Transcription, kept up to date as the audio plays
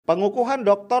Pengukuhan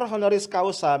Dr. Honoris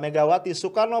Causa Megawati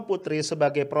Soekarno Putri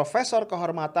sebagai Profesor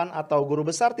Kehormatan atau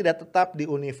Guru Besar Tidak Tetap di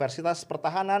Universitas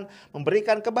Pertahanan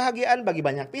memberikan kebahagiaan bagi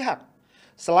banyak pihak.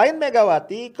 Selain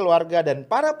Megawati, keluarga dan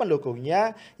para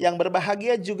pendukungnya, yang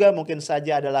berbahagia juga mungkin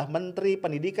saja adalah Menteri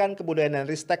Pendidikan, Kebudayaan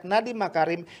dan Ristek Nadiem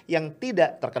Makarim yang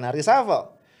tidak terkena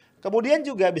reshuffle. Kemudian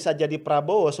juga bisa jadi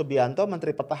Prabowo Subianto,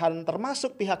 Menteri Pertahanan,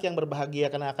 termasuk pihak yang berbahagia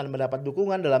karena akan mendapat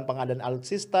dukungan dalam pengadaan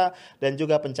alutsista dan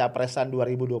juga pencapresan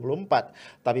 2024.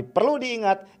 Tapi perlu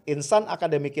diingat, insan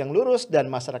akademik yang lurus dan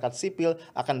masyarakat sipil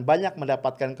akan banyak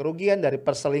mendapatkan kerugian dari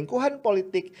perselingkuhan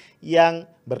politik yang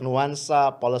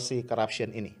bernuansa policy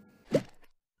corruption ini.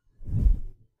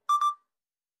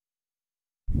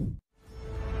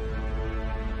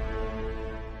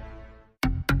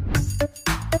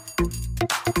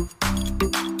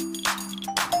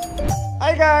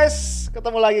 Hai guys,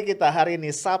 ketemu lagi kita hari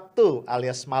ini Sabtu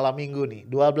alias malam minggu nih,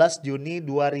 12 Juni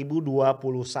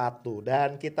 2021.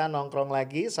 Dan kita nongkrong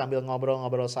lagi sambil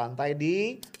ngobrol-ngobrol santai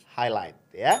di Highlight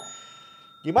ya.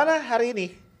 Gimana hari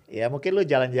ini? Ya mungkin lu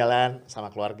jalan-jalan sama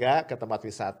keluarga ke tempat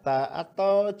wisata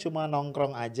atau cuma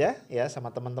nongkrong aja ya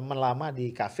sama teman-teman lama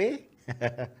di kafe.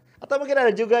 Atau mungkin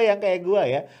ada juga yang kayak gua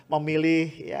ya,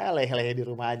 memilih ya leleh-leleh di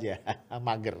rumah aja,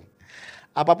 mager.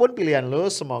 Apapun pilihan lu,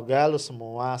 semoga lu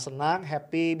semua senang,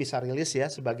 happy, bisa rilis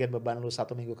ya sebagian beban lu 1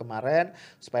 minggu kemarin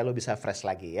supaya lu bisa fresh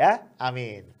lagi ya.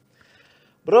 Amin.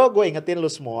 Bro, gue ingetin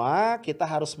lu semua, kita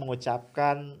harus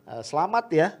mengucapkan selamat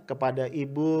ya kepada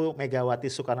Ibu Megawati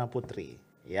Soekarno Putri.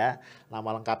 Ya,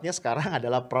 nama lengkapnya sekarang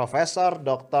adalah Profesor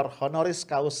Dr. Honoris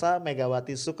Causa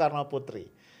Megawati Soekarno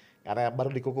Putri. Karena baru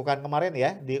dikukuhkan kemarin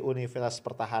ya di Universitas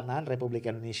Pertahanan Republik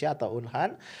Indonesia atau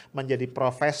UNHAN menjadi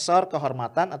Profesor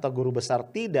Kehormatan atau Guru Besar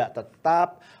Tidak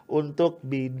Tetap untuk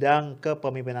bidang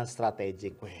kepemimpinan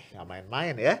strategik. Wih, nggak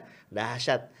main-main ya,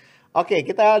 dahsyat. Oke,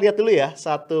 kita lihat dulu ya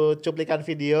satu cuplikan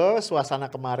video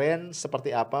suasana kemarin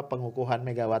seperti apa pengukuhan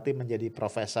Megawati menjadi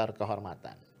Profesor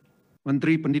Kehormatan.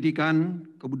 Menteri Pendidikan,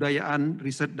 Kebudayaan,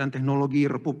 Riset dan Teknologi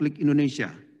Republik Indonesia.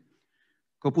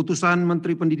 Keputusan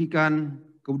Menteri Pendidikan,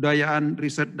 Kebudayaan,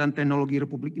 Riset dan Teknologi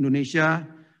Republik Indonesia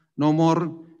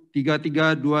nomor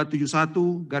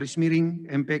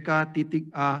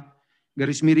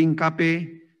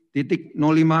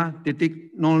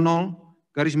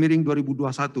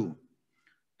 33271-MPK.A/KP.05.00/2021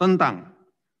 tentang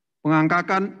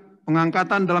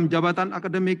pengangkatan dalam jabatan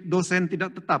akademik dosen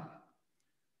tidak tetap.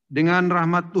 Dengan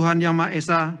rahmat Tuhan Yang Maha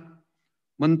Esa,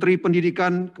 Menteri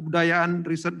Pendidikan, Kebudayaan,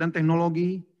 Riset dan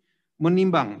Teknologi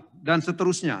menimbang dan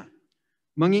seterusnya,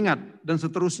 mengingat dan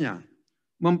seterusnya,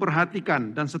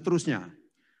 memperhatikan dan seterusnya,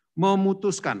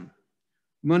 memutuskan,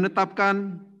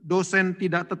 menetapkan dosen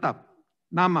tidak tetap,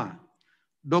 nama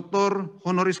Dr.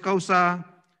 Honoris Causa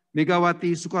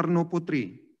Megawati Soekarno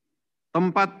Putri,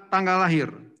 tempat tanggal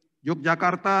lahir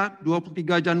Yogyakarta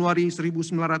 23 Januari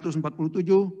 1947,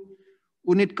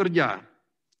 unit kerja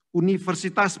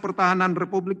Universitas Pertahanan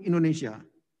Republik Indonesia,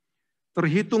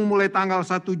 terhitung mulai tanggal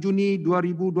 1 Juni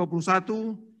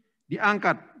 2021,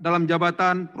 diangkat dalam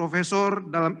jabatan profesor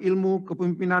dalam ilmu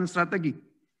kepemimpinan strategik,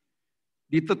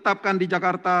 ditetapkan di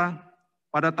Jakarta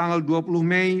pada tanggal 20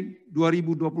 Mei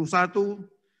 2021,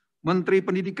 Menteri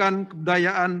Pendidikan,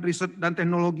 Kebudayaan, Riset dan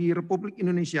Teknologi Republik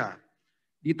Indonesia,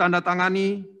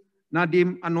 ditandatangani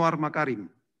Nadiem Anwar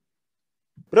Makarim.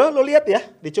 Bro, lu lihat ya,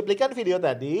 di cuplikan video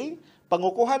tadi,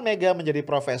 pengukuhan Mega menjadi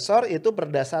profesor itu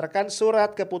berdasarkan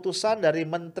surat keputusan dari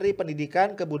Menteri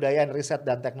Pendidikan, Kebudayaan, Riset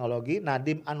dan Teknologi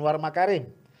Nadiem Anwar Makarim.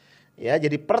 Ya,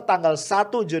 jadi per tanggal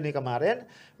 1 Juni kemarin,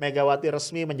 Megawati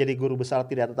resmi menjadi Guru Besar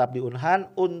Tidak Tetap di UNHAN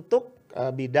untuk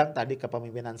bidang tadi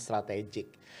kepemimpinan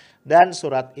strategik. Dan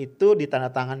surat itu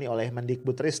ditandatangani oleh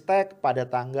Mendikbudristek pada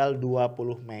tanggal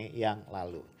 20 Mei yang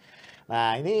lalu.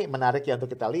 Nah, ini menarik ya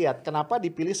untuk kita lihat kenapa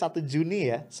dipilih 1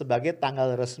 Juni ya sebagai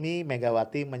tanggal resmi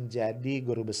Megawati menjadi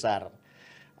guru besar.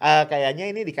 Kayaknya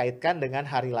ini dikaitkan dengan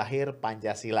hari lahir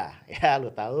Pancasila. Ya,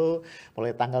 lu tahu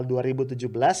mulai tanggal 2017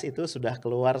 itu sudah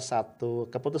keluar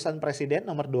satu keputusan Presiden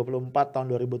nomor 24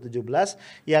 tahun 2017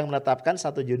 yang menetapkan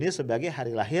 1 Juni sebagai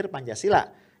hari lahir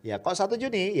Pancasila. Ya kok 1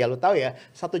 Juni? Ya lu tahu ya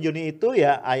 1 Juni itu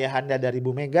ya ayahanda dari Bu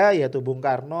Mega yaitu Bung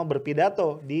Karno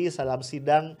berpidato di dalam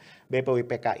sidang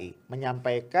BPUPKI.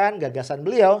 Menyampaikan gagasan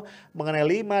beliau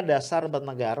mengenai 5 dasar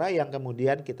bernegara yang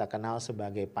kemudian kita kenal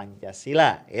sebagai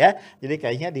Pancasila ya. Jadi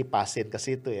kayaknya dipasin ke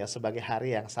situ ya sebagai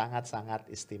hari yang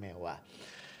sangat-sangat istimewa.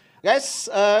 Guys,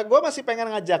 gue masih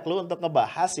pengen ngajak lu untuk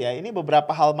ngebahas ya ini beberapa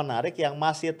hal menarik yang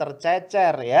masih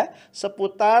tercecer ya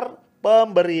seputar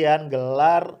pemberian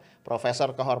gelar Profesor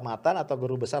Kehormatan atau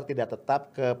Guru Besar Tidak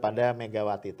Tetap kepada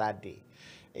Megawati tadi.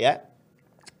 Ya,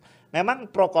 Memang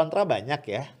pro kontra banyak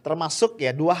ya, termasuk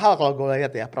ya dua hal kalau gue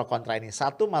lihat ya pro kontra ini.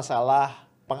 Satu masalah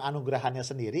penganugerahannya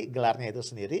sendiri, gelarnya itu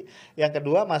sendiri. Yang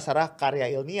kedua masalah karya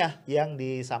ilmiah yang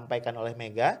disampaikan oleh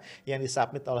Mega, yang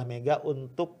disubmit oleh Mega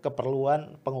untuk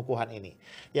keperluan pengukuhan ini.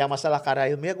 Yang masalah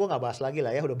karya ilmiah gue nggak bahas lagi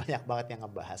lah ya, udah banyak banget yang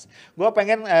ngebahas. Gue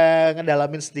pengen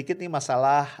ngedalamin sedikit nih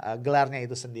masalah gelarnya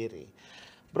itu sendiri.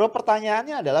 Bro,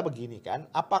 pertanyaannya adalah begini kan,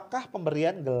 apakah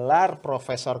pemberian gelar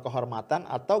profesor kehormatan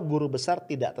atau guru besar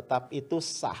tidak tetap itu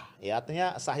sah? Ya,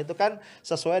 artinya sah itu kan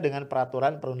sesuai dengan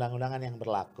peraturan perundang-undangan yang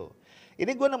berlaku.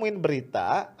 Ini gue nemuin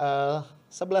berita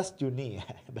 11 Juni ya,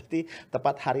 berarti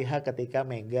tepat hari H ketika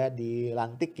Mega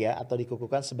dilantik ya atau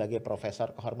dikukuhkan sebagai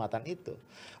profesor kehormatan itu.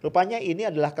 Rupanya ini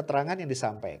adalah keterangan yang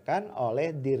disampaikan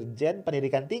oleh Dirjen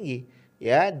Pendidikan Tinggi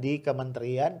ya di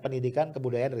Kementerian Pendidikan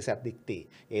Kebudayaan Riset Dikti,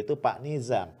 yaitu Pak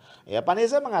Nizam. Ya, Pak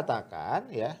Nizam mengatakan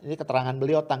ya, ini keterangan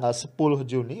beliau tanggal 10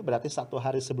 Juni, berarti 1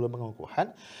 hari sebelum pengukuhan,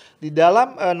 di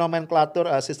dalam nomenklatur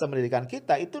sistem pendidikan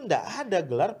kita itu tidak ada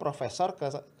gelar profesor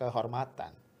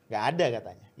kehormatan. Nggak ada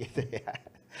katanya gitu ya.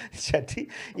 Jadi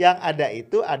yang ada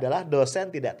itu adalah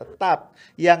dosen tidak tetap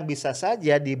yang bisa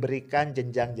saja diberikan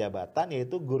jenjang jabatan,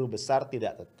 yaitu guru besar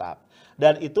tidak tetap.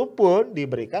 Dan itu pun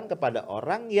diberikan kepada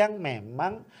orang yang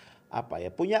memang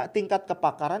punya tingkat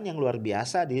kepakaran yang luar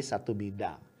biasa di satu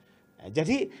bidang. Nah,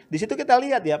 jadi di situ kita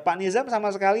lihat ya, Pak Nizam sama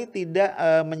sekali tidak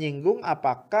menyinggung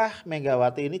apakah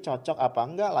Megawati ini cocok apa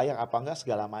enggak, layak apa enggak,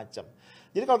 segala macam.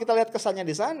 Jadi kalau kita lihat kesannya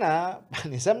di sana, Pak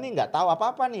Nizam nih nggak tahu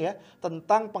apa-apa nih ya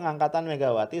tentang pengangkatan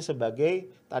Megawati sebagai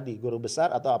tadi guru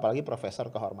besar atau apalagi profesor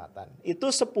kehormatan.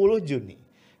 Itu 10 Juni.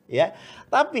 Ya,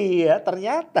 tapi ya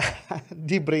ternyata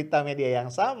di berita media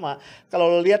yang sama, kalau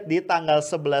lo lihat di tanggal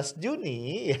 11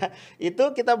 Juni ya, itu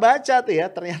kita baca tuh ya,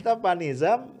 ternyata Pak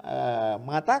Nizam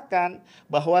mengatakan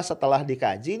bahwa setelah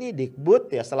dikaji nih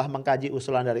Dikbud ya, setelah mengkaji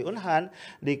usulan dari Unhan,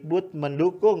 Dikbud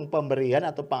mendukung pemberian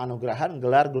atau penganugerahan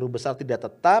gelar guru besar tidak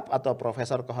tetap atau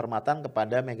profesor kehormatan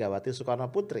kepada Megawati Soekarno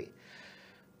Putri.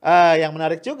 Yang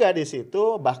menarik juga di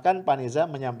situ bahkan Pak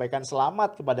Nizam menyampaikan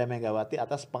selamat kepada Megawati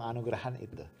atas penganugerahan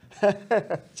itu.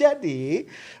 Jadi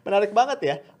menarik banget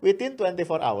ya, within 24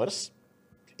 hours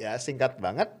ya, singkat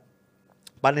banget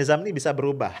Pak Nizam ini bisa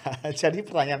berubah. Jadi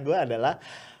pertanyaan gue adalah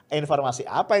informasi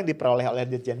apa yang diperoleh oleh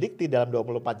Dirjen Dikti dalam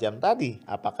 24 jam tadi?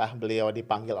 Apakah beliau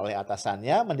dipanggil oleh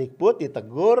atasannya, mendikbud,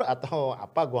 ditegur atau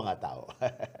apa, gue nggak tahu.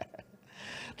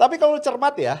 Tapi kalau lu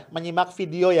cermat ya, menyimak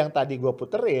video yang tadi gue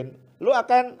puterin, lu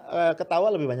akan ketawa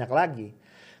lebih banyak lagi.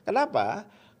 Kenapa?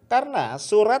 Karena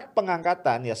surat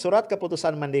pengangkatan ya, surat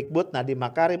keputusan Mendikbud Nadiem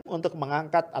Makarim untuk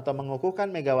mengangkat atau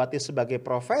mengukuhkan Megawati sebagai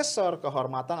profesor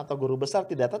kehormatan atau guru besar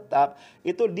tidak tetap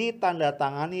itu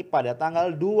ditandatangani pada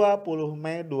tanggal 20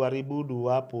 Mei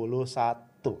 2021.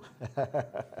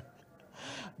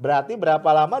 Berarti berapa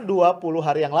lama? 20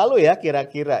 hari yang lalu ya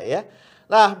kira-kira ya.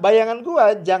 Nah, bayangan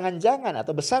gua jangan-jangan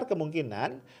atau besar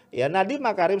kemungkinan ya Nadiem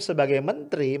Makarim sebagai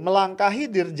menteri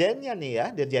melangkahi dirjennya nih ya,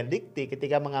 Dirjen Dikti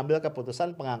ketika mengambil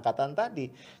keputusan pengangkatan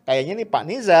tadi. Kayaknya nih Pak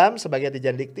Nizam sebagai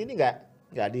Dirjen Dikti ini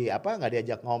nggak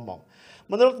diajak ngomong.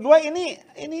 Menurut gua ini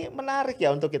menarik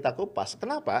ya untuk kita kupas.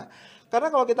 Kenapa? Karena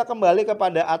kalau kita kembali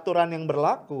kepada aturan yang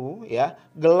berlaku ya,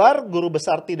 gelar guru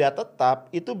besar tidak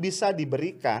tetap itu bisa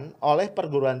diberikan oleh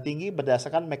perguruan tinggi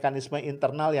berdasarkan mekanisme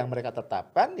internal yang mereka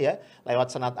tetapkan ya,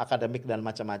 lewat senat akademik dan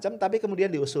macam-macam, tapi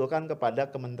kemudian diusulkan kepada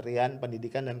Kementerian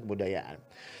Pendidikan dan Kebudayaan.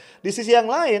 Di sisi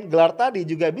yang lain, gelar tadi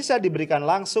juga bisa diberikan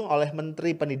langsung oleh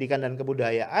Menteri Pendidikan dan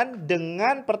Kebudayaan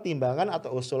dengan pertimbangan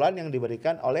atau usulan yang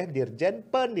diberikan oleh Dirjen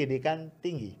Pendidikan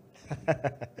Tinggi.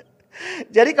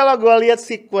 Jadi kalau gue lihat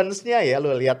sequence-nya ya,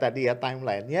 lu lihat tadi ya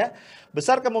timeline-nya,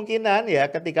 besar kemungkinan ya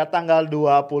ketika tanggal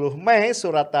 20 Mei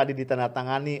surat tadi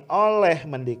ditandatangani oleh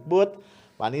Mendikbud,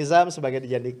 Pak Nizam sebagai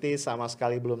Dirjen Dikti sama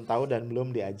sekali belum tahu dan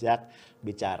belum diajak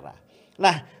bicara.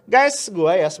 Nah guys,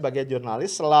 gue ya sebagai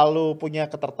jurnalis selalu punya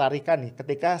ketertarikan nih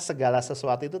ketika segala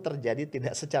sesuatu itu terjadi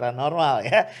tidak secara normal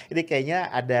ya. Ini kayaknya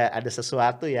ada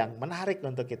sesuatu yang menarik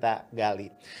untuk kita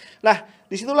gali. Nah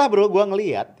disitulah bro gue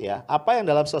ngeliat ya apa yang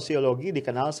dalam sosiologi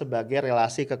dikenal sebagai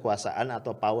relasi kekuasaan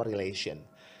atau power relation.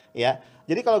 Ya,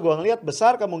 jadi kalau gue ngelihat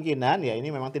besar kemungkinan ya ini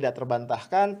memang tidak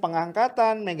terbantahkan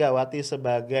pengangkatan Megawati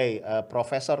sebagai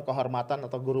profesor kehormatan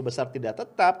atau guru besar tidak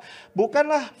tetap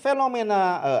bukanlah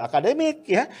fenomena akademik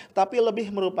ya, tapi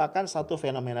lebih merupakan satu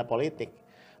fenomena politik.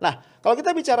 Nah, kalau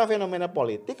kita bicara fenomena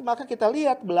politik, maka kita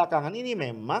lihat belakangan ini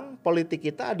memang politik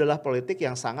kita adalah politik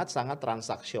yang sangat-sangat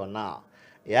transaksional.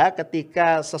 Ya,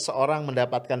 ketika seseorang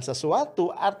mendapatkan sesuatu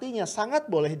artinya sangat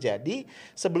boleh jadi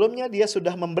sebelumnya dia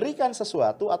sudah memberikan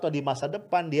sesuatu atau di masa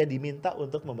depan dia diminta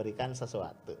untuk memberikan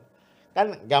sesuatu.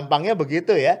 Kan gampangnya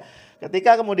begitu ya.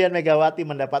 Ketika kemudian Megawati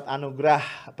mendapat anugerah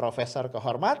profesor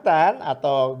kehormatan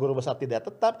atau guru besar tidak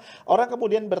tetap, orang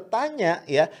kemudian bertanya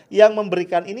ya, yang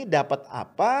memberikan ini dapat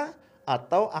apa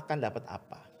atau akan dapat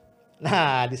apa?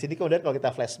 Nah, di sini kemudian kalau kita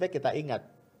flashback kita ingat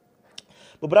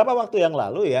beberapa waktu yang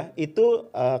lalu ya, itu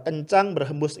kencang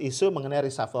berhembus isu mengenai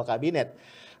reshuffle kabinet.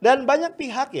 Dan banyak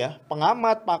pihak ya,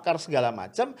 pengamat, pakar segala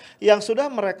macam yang sudah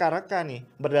mereka-reka nih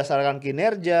berdasarkan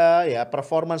kinerja, ya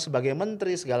performance sebagai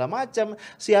menteri segala macam,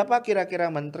 siapa kira-kira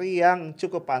menteri yang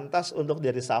cukup pantas untuk di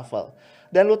reshuffle.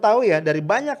 Dan lu tahu ya, dari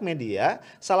banyak media,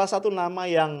 salah satu nama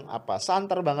yang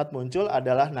santer banget muncul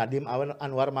adalah Nadiem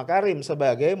Anwar Makarim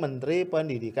sebagai Menteri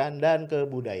Pendidikan dan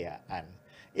Kebudayaan.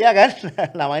 Iya kan?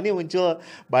 Nama ini muncul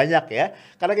banyak ya.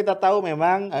 Karena kita tahu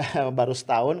memang baru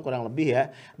setahun kurang lebih ya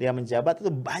dia menjabat,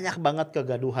 itu banyak banget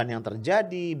kegaduhan yang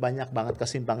terjadi, banyak banget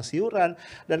kesimpang siuran,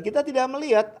 dan kita tidak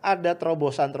melihat ada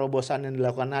terobosan-terobosan yang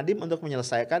dilakukan Nadiem untuk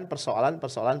menyelesaikan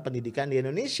persoalan-persoalan pendidikan di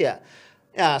Indonesia.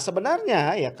 Ya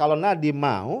sebenarnya ya kalau Nadiem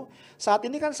mau, saat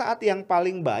ini kan saat yang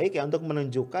paling baik ya untuk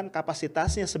menunjukkan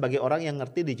kapasitasnya sebagai orang yang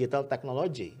ngerti digital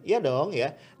technology. Iya dong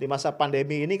ya, di masa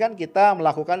pandemi ini kan kita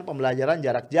melakukan pembelajaran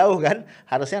jarak jauh kan.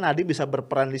 Harusnya Nadiem bisa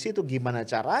berperan di situ, gimana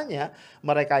caranya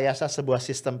merekayasa sebuah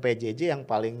sistem PJJ yang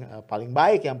paling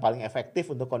baik, yang paling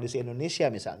efektif untuk kondisi Indonesia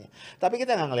misalnya. Tapi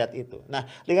kita nggak ngelihat itu. Nah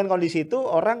dengan kondisi itu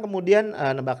orang kemudian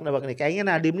nebak-nebak nih, kayaknya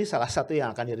Nadiem ini salah satu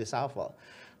yang akan di reshuffle.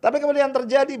 Tapi kemudian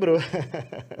terjadi bro.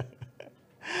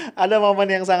 Ada momen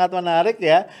yang sangat menarik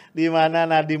ya, di mana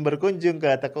Nadiem berkunjung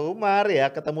ke Teguh Umar ya,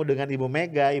 ketemu dengan Ibu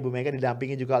Mega. Ibu Mega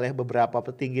didampingi juga oleh beberapa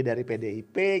petinggi dari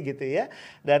PDIP gitu ya.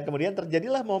 Dan kemudian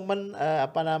terjadilah momen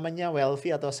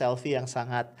selfie atau selfie yang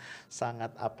sangat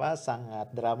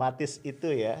dramatis itu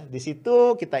ya. Di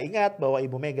situ kita ingat bahwa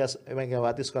Ibu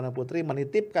Megawati Soekarno Putri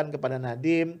menitipkan kepada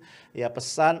Nadiem ya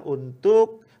pesan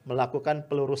untuk melakukan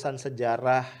pelurusan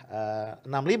sejarah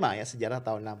 65 ya, sejarah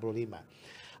tahun 65.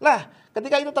 Lah,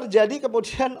 ketika itu terjadi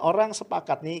kemudian orang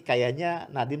sepakat nih kayaknya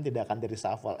Nadiem tidak akan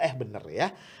di-reshuffle. Bener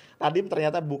ya. Nadiem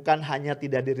ternyata bukan hanya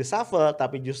tidak di-reshuffle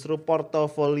tapi justru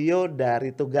portofolio dari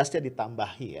tugasnya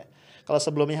ditambahi ya. Kalau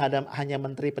sebelumnya hanya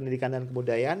Menteri Pendidikan dan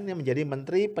Kebudayaan, ini menjadi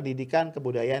Menteri Pendidikan,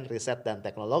 Kebudayaan, Riset dan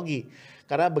Teknologi.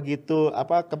 Karena begitu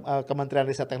Kementerian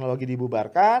Riset Teknologi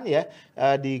dibubarkan ya,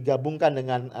 digabungkan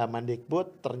dengan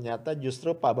Mendikbud, ternyata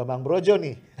justru Pak Bambang Brojo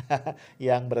nih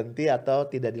yang berhenti atau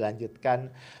tidak dilanjutkan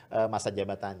masa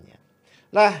jabatannya.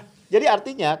 Nah, jadi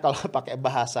artinya kalau pakai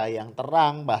bahasa yang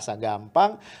terang, bahasa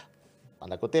gampang,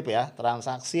 tanda kutip ya,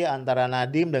 transaksi antara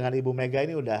Nadiem dengan Ibu Mega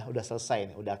ini udah selesai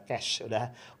nih, udah cash,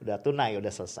 udah tunai, udah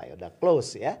selesai, udah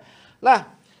close ya. Lah,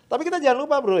 tapi kita jangan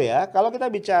lupa bro ya, kalau kita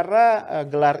bicara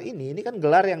gelar ini kan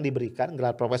gelar yang diberikan,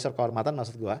 gelar Profesor Kehormatan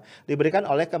maksud gua, diberikan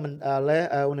oleh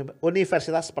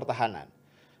Universitas Pertahanan.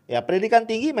 Ya, pendidikan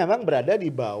tinggi memang berada di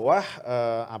bawah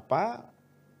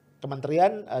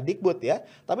Kementerian Dikbud ya.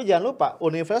 Tapi jangan lupa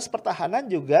Universitas Pertahanan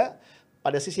juga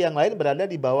pada sisi yang lain berada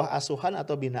di bawah asuhan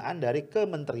atau binaan dari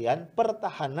Kementerian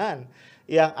Pertahanan.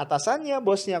 Yang atasannya,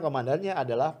 bosnya, komandannya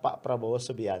adalah Pak Prabowo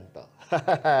Subianto.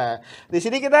 Di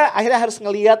sini kita akhirnya harus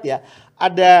ngelihat ya,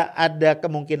 ada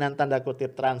kemungkinan tanda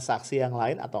kutip transaksi yang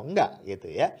lain atau enggak gitu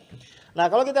ya. Nah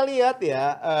kalau kita lihat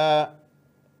ya,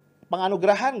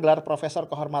 penganugerahan gelar Profesor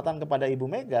Kehormatan kepada Ibu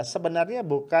Mega sebenarnya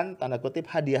bukan tanda kutip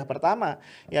hadiah pertama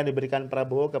yang diberikan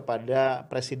Prabowo kepada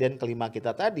Presiden kelima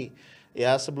kita tadi.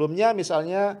 Ya sebelumnya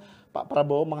misalnya Pak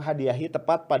Prabowo menghadiahi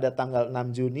tepat pada tanggal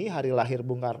 6 Juni hari lahir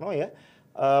Bung Karno ya.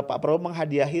 Pak Prabowo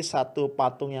menghadiahi satu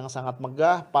patung yang sangat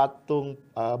megah, patung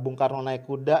Bung Karno naik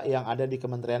kuda yang ada di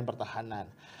Kementerian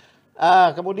Pertahanan.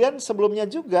 Kemudian sebelumnya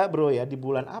juga bro ya, di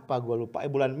bulan apa gue lupa,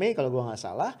 bulan Mei kalau gue nggak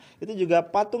salah, itu juga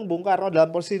patung Bung Karno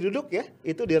dalam posisi duduk ya,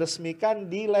 itu diresmikan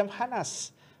di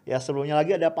Lemhanas. Ya sebelumnya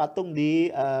lagi ada patung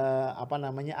di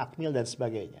Akmil dan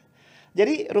sebagainya.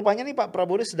 Jadi rupanya nih Pak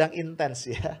Prabowo sedang intens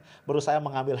ya, berusaha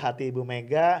mengambil hati Ibu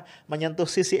Mega, menyentuh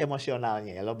sisi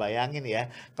emosionalnya. Lo bayangin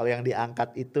ya, kalau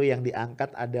yang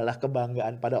diangkat adalah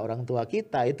kebanggaan pada orang tua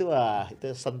kita, itu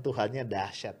sentuhannya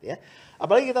dahsyat ya.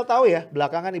 Apalagi kita tahu ya,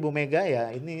 belakangan Ibu Mega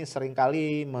ya ini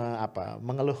seringkali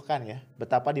mengeluhkan ya,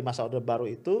 betapa di masa Orde Baru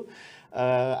itu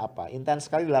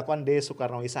intens sekali dilakukan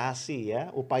desoekarnoisasi ya,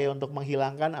 upaya untuk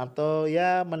menghilangkan atau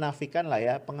ya menafikan lah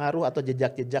ya pengaruh atau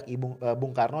jejak-jejak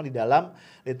Bung Karno di dalam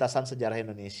lintasan sejarah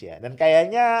Indonesia. Dan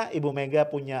kayaknya Ibu Mega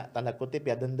punya tanda kutip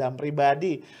ya dendam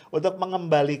pribadi untuk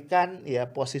mengembalikan ya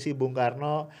posisi Bung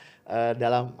Karno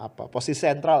dalam posisi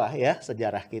sentral lah ya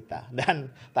sejarah kita.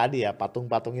 Dan tadi ya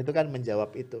patung-patung itu kan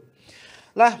menjawab itu.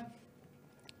 Lah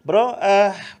bro,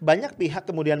 banyak pihak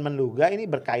kemudian menduga ini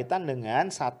berkaitan dengan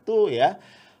satu ya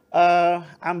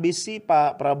ambisi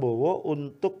Pak Prabowo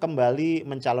untuk kembali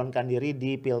mencalonkan diri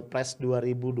di Pilpres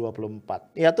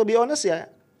 2024. Ya, to be honest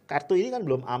ya, kartu ini kan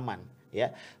belum aman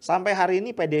ya. Sampai hari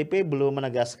ini PDIP belum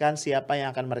menegaskan siapa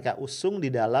yang akan mereka usung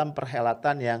di dalam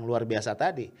perhelatan yang luar biasa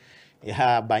tadi.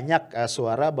 Ya, banyak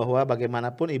suara bahwa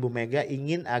bagaimanapun Ibu Mega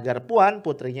ingin agar Puan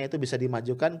putrinya itu bisa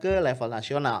dimajukan ke level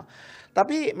nasional.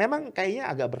 Tapi memang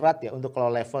kayaknya agak berat ya untuk kalau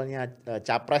levelnya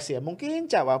capres ya. Mungkin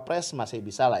cawapres masih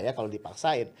bisa lah ya kalau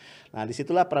dipaksain. Nah,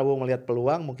 disitulah Prabowo melihat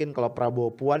peluang. Mungkin kalau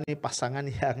Prabowo Puan ini pasangan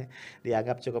yang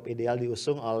dianggap cukup ideal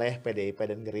diusung oleh PDIP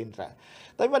dan Gerindra.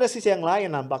 Tapi pada sisi yang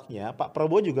lain nampaknya Pak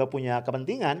Prabowo juga punya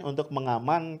kepentingan untuk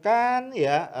mengamankan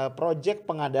ya proyek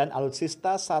pengadaan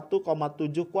alutsista 1,7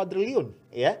 kuadriliun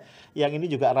ya. Yang ini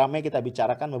juga ramai kita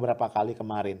bicarakan beberapa kali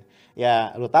kemarin.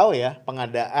 Ya, lu tahu ya,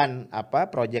 pengadaan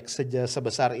proyek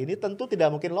sebesar ini tentu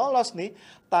tidak mungkin lolos nih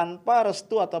tanpa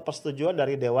restu atau persetujuan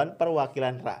dari Dewan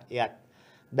Perwakilan Rakyat.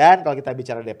 Dan kalau kita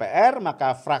bicara DPR,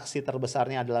 maka fraksi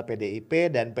terbesarnya adalah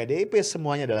PDIP dan PDIP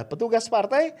semuanya adalah petugas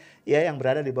partai ya yang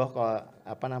berada di bawah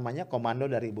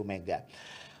komando dari Ibu Mega.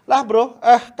 Lah bro,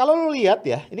 kalau lu lihat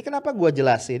ya, ini kenapa gua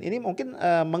jelasin, ini mungkin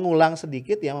mengulang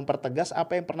sedikit ya, mempertegas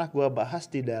apa yang pernah gua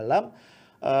bahas di dalam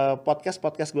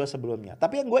podcast-podcast gue sebelumnya.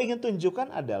 Tapi yang gue ingin tunjukkan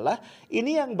adalah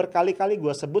ini yang berkali-kali gue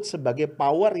sebut sebagai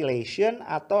power relation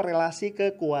atau relasi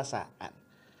kekuasaan.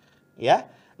 Ya,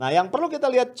 nah yang perlu kita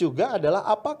lihat juga adalah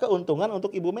apa keuntungan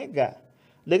untuk Ibu Mega.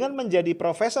 Dengan menjadi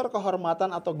profesor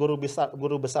kehormatan atau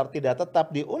guru besar tidak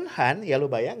tetap di Unhan, ya lu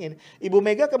bayangin, Ibu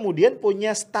Mega kemudian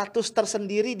punya status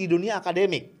tersendiri di dunia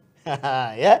akademik.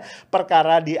 Ya,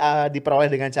 perkara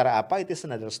diperoleh dengan cara apa itu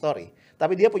another story.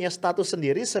 Tapi dia punya status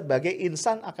sendiri sebagai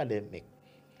insan akademik.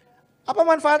 Apa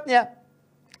manfaatnya?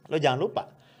 Lo jangan lupa,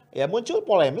 ya muncul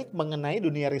polemik mengenai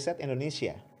dunia riset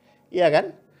Indonesia. Iya kan?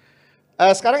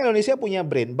 Sekarang Indonesia punya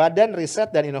BRIN, Badan Riset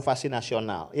dan Inovasi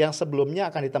Nasional, yang sebelumnya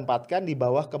akan ditempatkan di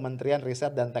bawah Kementerian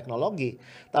Riset dan Teknologi.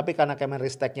 Tapi karena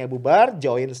Kemenristeknya bubar,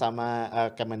 join sama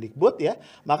Kemendikbud ya,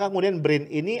 maka kemudian BRIN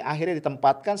ini akhirnya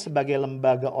ditempatkan sebagai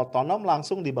lembaga otonom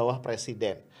langsung di bawah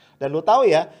Presiden. Dan lu tahu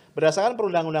ya, berdasarkan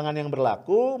perundang-undangan yang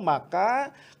berlaku,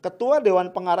 maka ketua Dewan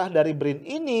Pengarah dari BRIN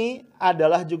ini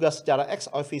adalah juga secara ex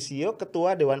officio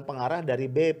ketua Dewan Pengarah dari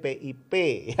BPIP,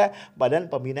 ya,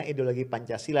 Badan Pembina Ideologi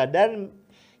Pancasila, dan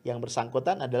yang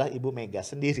bersangkutan adalah Ibu Mega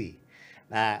sendiri.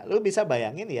 Nah, lu bisa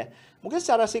bayangin ya, mungkin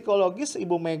secara psikologis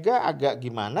Ibu Mega agak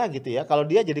gimana gitu ya, kalau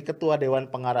dia jadi ketua Dewan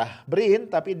Pengarah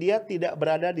BRIN, tapi dia tidak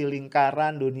berada di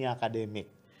lingkaran dunia akademik.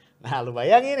 Nah, lu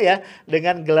bayangin ya,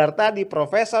 dengan gelar tadi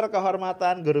profesor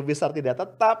kehormatan, guru besar tidak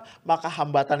tetap, maka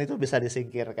hambatan itu bisa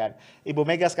disingkirkan. Ibu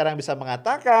Mega sekarang bisa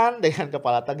mengatakan dengan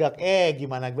kepala tegak,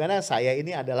 gimana saya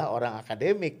ini adalah orang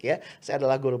akademik ya, saya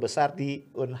adalah guru besar di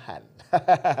Unhan.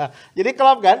 Jadi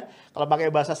klop kan, kalau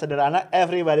pakai bahasa sederhana,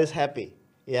 everybody's happy.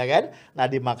 Ya kan?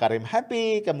 Nadiem Makarim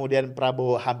happy, kemudian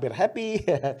Prabowo hampir happy,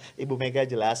 Ibu Mega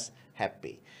jelas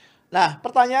happy. Nah,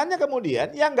 pertanyaannya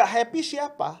kemudian, yang nggak happy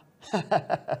siapa?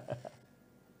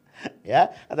 Ya,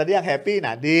 tadi yang happy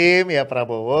Nadiem, ya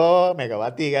Prabowo,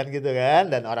 Megawati kan gitu kan,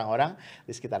 dan orang-orang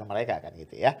di sekitar mereka kan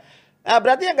gitu ya. Nah,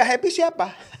 berarti yang nggak happy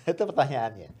siapa? Itu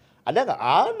pertanyaannya. Ada nggak?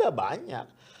 Ada banyak.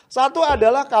 Satu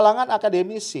adalah kalangan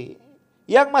akademisi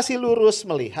yang masih lurus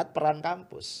melihat peran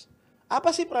kampus.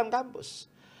 Apa sih peran kampus?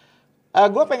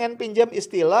 Gue pengen pinjam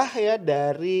istilah ya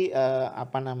dari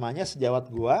sejawat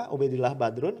gue, Ubedillah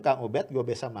Badrun, Kang Ubed, gue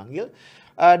biasa manggil.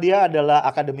 Dia adalah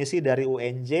akademisi dari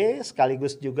UNJ,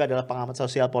 sekaligus juga adalah pengamat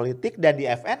sosial politik, dan di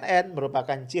FNN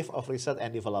merupakan Chief of Research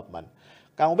and Development.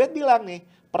 Kang Ubed bilang nih,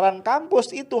 peran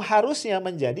kampus itu harusnya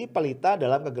menjadi pelita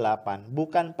dalam kegelapan,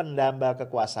 bukan pendamba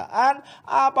kekuasaan,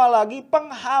 apalagi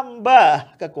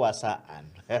penghamba kekuasaan.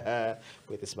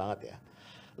 Puitis banget ya.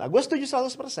 Nah, gue setuju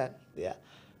 100% ya.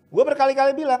 Gue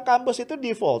berkali-kali bilang kampus itu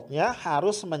defaultnya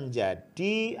harus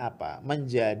menjadi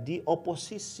menjadi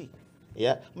oposisi,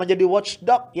 ya, menjadi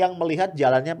watchdog yang melihat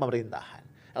jalannya pemerintahan.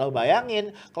 Kalau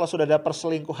bayangin, kalau sudah ada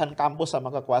perselingkuhan kampus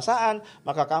sama kekuasaan,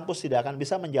 maka kampus tidak akan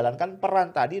bisa menjalankan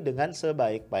peran tadi dengan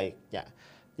sebaik-baiknya.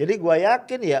 Jadi gue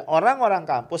yakin ya, orang-orang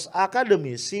kampus,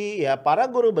 akademisi, ya para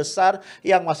guru besar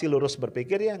yang masih lurus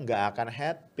berpikir ya nggak akan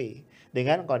happy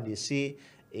dengan kondisi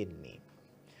ini.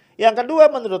 Yang kedua,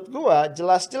 menurut gue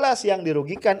jelas-jelas yang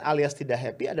dirugikan alias tidak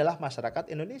happy adalah masyarakat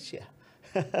Indonesia.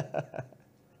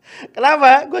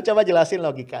 Kenapa? Gue coba jelasin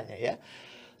logikanya ya.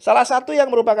 Salah satu yang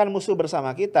merupakan musuh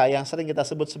bersama kita yang sering kita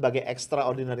sebut sebagai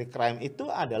extraordinary crime itu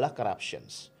adalah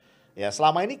corruptions. Ya,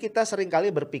 selama ini kita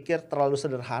seringkali berpikir terlalu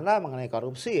sederhana mengenai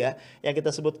korupsi ya. Yang kita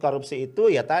sebut korupsi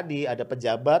itu ya tadi ada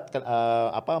pejabat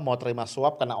mau terima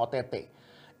suap kena OTT.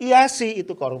 Iya sih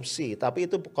itu korupsi, tapi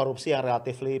itu korupsi yang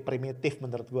relatively primitif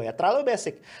menurut gue ya, terlalu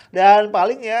basic. Dan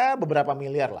paling ya beberapa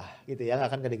miliar lah gitu ya, nggak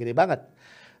akan gede-gede banget.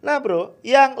 Nah bro,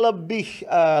 yang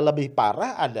lebih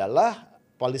parah adalah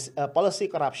policy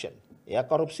corruption, ya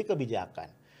korupsi kebijakan.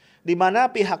 Di mana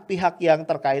pihak-pihak yang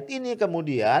terkait ini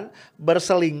kemudian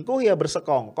berselingkuh ya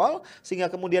bersekongkol sehingga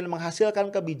kemudian menghasilkan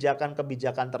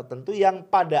kebijakan-kebijakan tertentu yang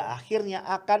pada akhirnya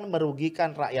akan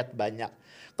merugikan rakyat banyak.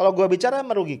 Kalau gue bicara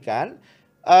merugikan,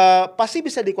 pasti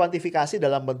bisa dikuantifikasi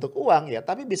dalam bentuk uang ya,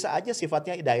 tapi bisa aja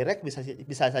sifatnya direct,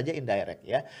 bisa saja indirect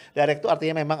ya. Direct itu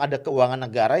artinya memang ada keuangan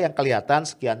negara yang kelihatan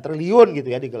sekian triliun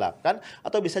gitu ya digelapkan,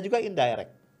 atau bisa juga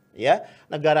indirect ya.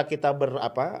 Negara kita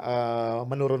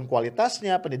menurun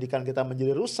kualitasnya, pendidikan kita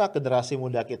menjadi rusak, generasi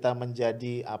muda kita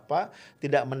menjadi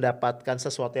tidak mendapatkan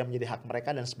sesuatu yang menjadi hak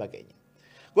mereka dan sebagainya.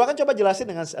 Gua akan coba jelasin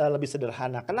dengan lebih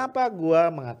sederhana. Kenapa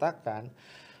gua mengatakan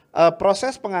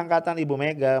proses pengangkatan Ibu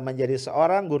Mega menjadi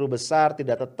seorang guru besar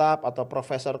tidak tetap atau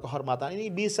profesor kehormatan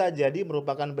ini bisa jadi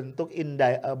merupakan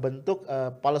bentuk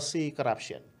policy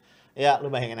corruption. Ya, lu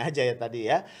bayangin aja ya tadi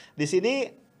ya. Di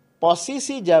sini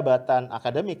posisi jabatan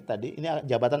akademik tadi, ini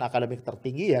jabatan akademik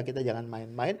tertinggi ya, kita jangan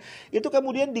main-main. Itu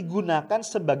kemudian digunakan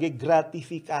sebagai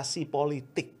gratifikasi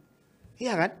politik.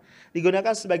 Iya kan?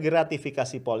 Digunakan sebagai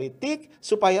gratifikasi politik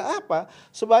supaya apa?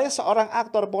 Supaya seorang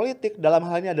aktor politik, dalam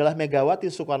hal ini adalah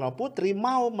Megawati Soekarno Putri,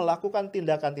 mau melakukan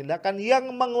tindakan-tindakan yang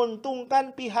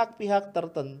menguntungkan pihak-pihak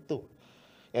tertentu.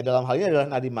 Ya dalam hal ini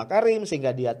adalah Nadiem Makarim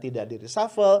sehingga dia tidak di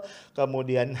reshuffle.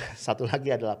 Kemudian satu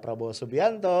lagi adalah Prabowo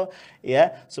Subianto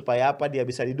ya, supaya apa dia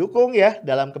bisa didukung ya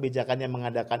dalam kebijakannya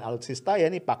mengadakan alutsista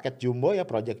ya, ini paket jumbo ya,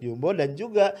 project jumbo, dan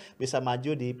juga bisa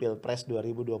maju di Pilpres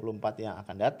 2024 yang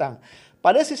akan datang.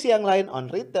 Pada sisi yang lain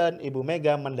on return Ibu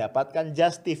Mega mendapatkan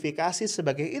justifikasi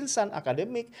sebagai insan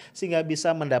akademik sehingga bisa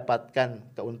mendapatkan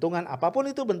keuntungan apapun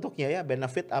itu bentuknya ya,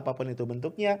 benefit apapun itu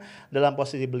bentuknya dalam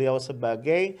posisi beliau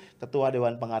sebagai Ketua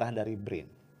Dewan Pengarah dari BRIN.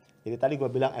 Jadi tadi gue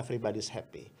bilang everybody's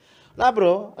happy. Nah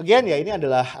bro, again ya ini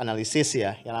adalah analisis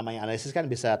ya. Yang namanya analisis kan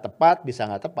bisa tepat, bisa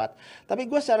nggak tepat. Tapi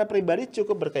gue secara pribadi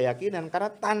cukup berkeyakinan karena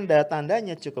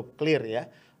tanda-tandanya cukup clear ya.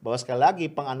 Bahwa sekali lagi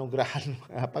penganugerahan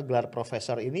gelar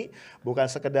profesor ini bukan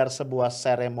sekedar sebuah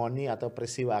seremoni atau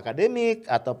peristiwa akademik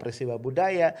atau peristiwa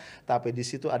budaya, tapi di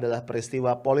situ adalah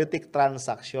peristiwa politik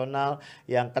transaksional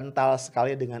yang kental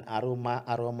sekali dengan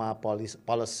aroma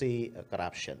policy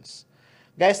corruptions.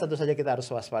 Guys, tentu saja kita harus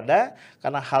waspada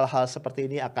karena hal-hal seperti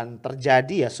ini akan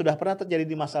terjadi ya. Sudah pernah terjadi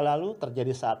di masa lalu,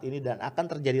 terjadi saat ini, dan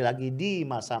akan terjadi lagi di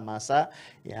masa-masa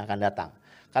yang akan datang.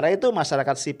 Karena itu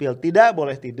masyarakat sipil tidak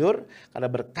boleh tidur,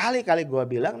 karena berkali-kali gue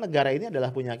bilang negara ini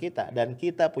adalah punya kita. Dan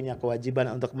kita punya kewajiban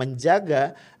untuk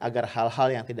menjaga agar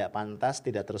hal-hal yang tidak pantas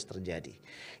tidak terus terjadi.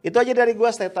 Itu aja dari gue,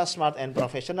 stay smart and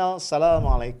professional.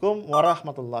 Assalamualaikum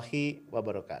warahmatullahi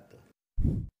wabarakatuh.